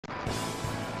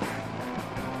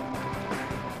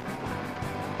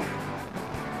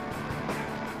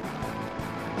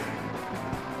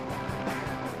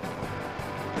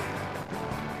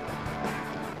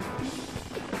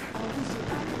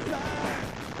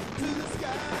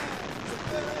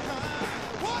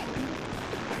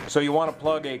So you want to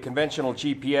plug a conventional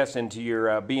GPS into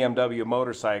your BMW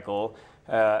motorcycle,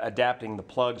 adapting the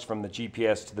plugs from the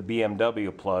GPS to the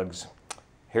BMW plugs.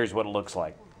 Here's what it looks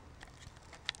like.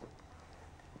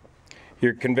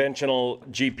 Your conventional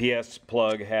GPS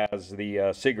plug has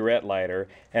the cigarette lighter,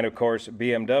 and of course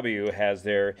BMW has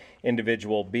their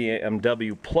individual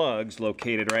BMW plugs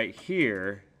located right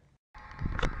here.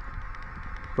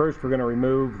 First we're going to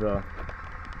remove the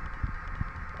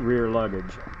rear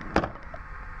luggage.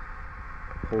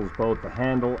 Pulls both the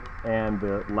handle and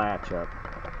the latch up.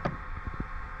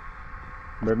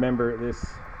 Remember, this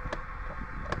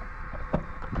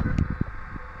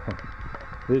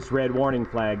red warning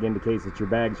flag indicates that your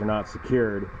bags are not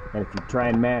secured, and if you try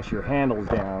and mash your handles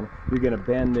down, you're going to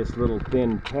bend this little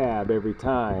thin tab every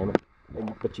time,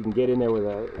 but you can get in there with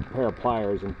a pair of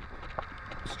pliers and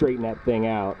straighten that thing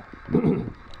out.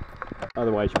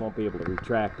 Otherwise you won't be able to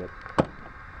retract it.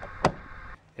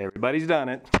 Everybody's done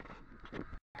it.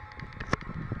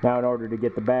 Now in order to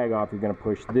get the bag off, you're going to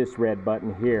push this red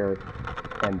button here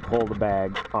and pull the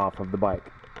bag off of the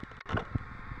bike.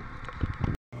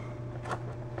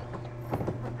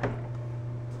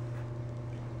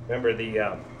 Remember,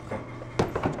 the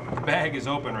bag is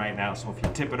open right now, so if you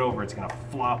tip it over, it's going to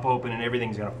flop open and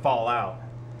everything's going to fall out.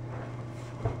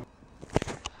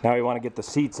 Now you want to get the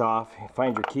seats off. You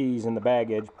find your keys in the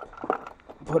baggage,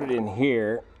 put it in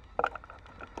here,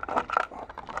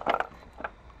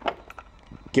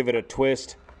 give it a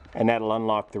twist, and that'll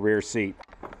unlock the rear seat.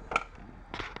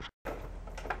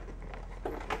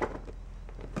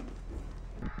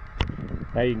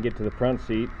 Now you can get to the front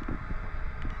seat.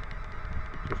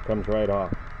 Just comes right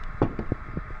off.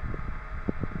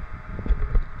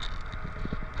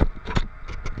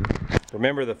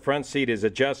 Remember, the front seat is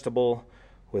adjustable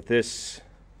with this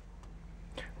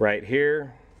right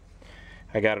here.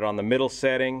 I got it on the middle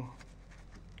setting.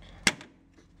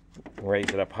 Raise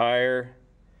it up higher.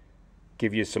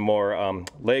 Give you some more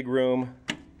leg room.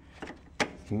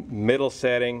 Middle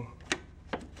setting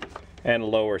and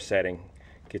lower setting.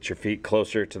 Get your feet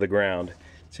closer to the ground.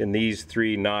 It's in these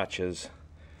three notches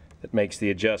that makes the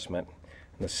adjustment.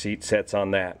 And the seat sets on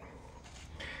that.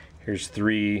 Here's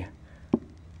three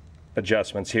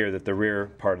adjustments here that the rear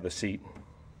part of the seat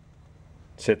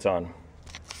sits on.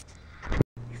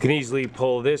 You can easily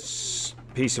pull this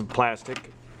piece of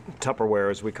plastic,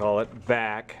 Tupperware as we call it,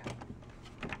 back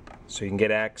so you can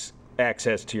get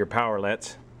access to your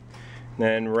Powerlets.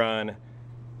 Then run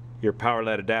your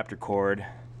Powerlet adapter cord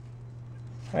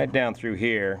right down through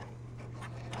here.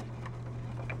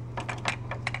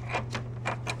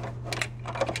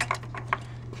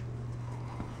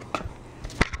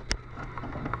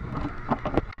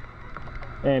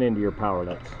 And into your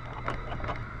Powerlets.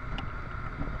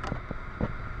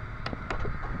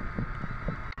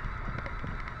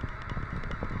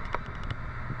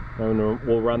 And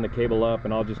we'll run the cable up,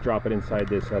 and I'll just drop it inside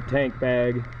this tank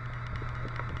bag.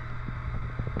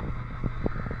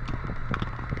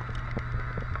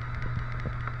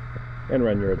 And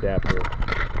run your adapter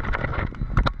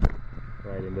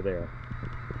right into there.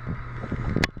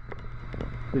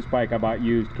 This bike I bought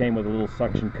used came with a little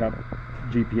suction cup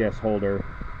GPS holder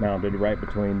mounted right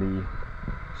between the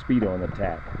speedo and the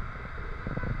tack.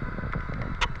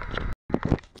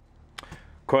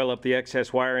 Coil up the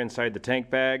excess wire inside the tank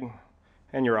bag,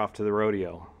 and you're off to the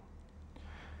rodeo.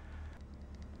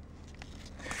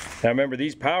 Now remember,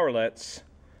 these Powerlets,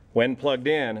 when plugged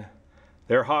in,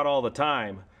 they're hot all the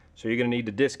time, so you're going to need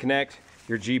to disconnect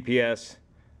your GPS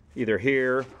either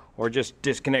here or just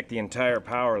disconnect the entire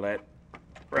Powerlet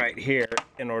right here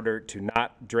in order to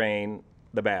not drain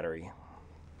the battery.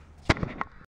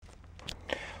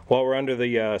 While we're under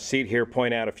the seat here,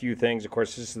 point out a few things. Of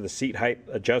course, this is the seat height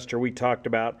adjuster we talked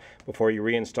about. Before you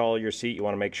reinstall your seat, you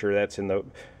want to make sure that's in the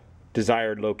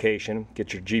desired location.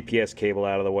 Get your GPS cable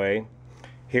out of the way.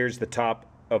 Here's the top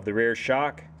of the rear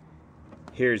shock.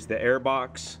 Here's the air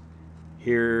box.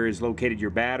 Here is located your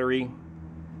battery.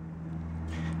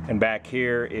 And back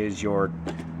here is your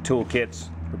tool kits,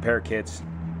 repair kits.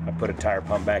 I put a tire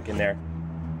pump back in there.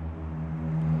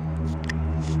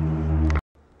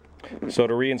 So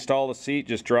to reinstall the seat,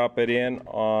 just drop it in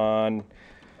on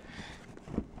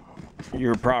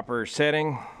your proper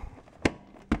setting.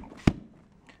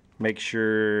 Make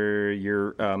sure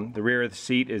your the rear of the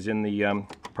seat is in the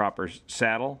proper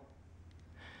saddle.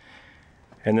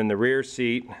 And then the rear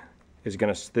seat is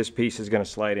this piece is gonna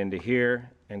slide into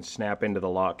here and snap into the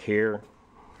lock here.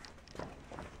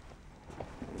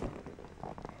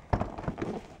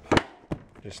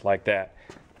 Just like that.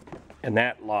 And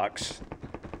that locks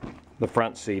the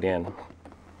front seat in.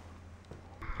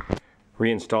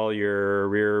 Reinstall your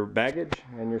rear baggage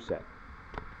and you're set.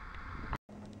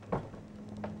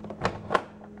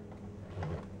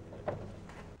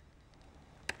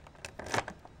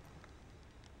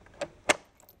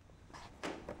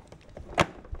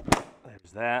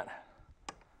 There's that.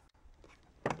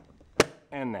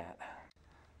 And that.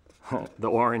 The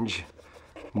orange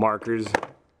markers,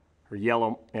 or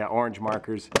yellow, yeah, orange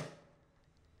markers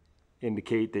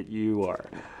indicate that you are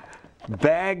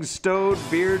bag stowed,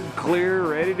 beard clear,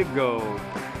 ready to go.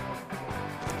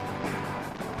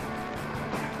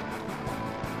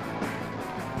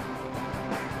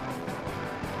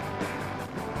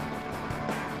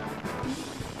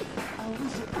 I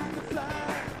wish I could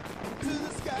fly to the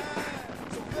sky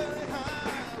so very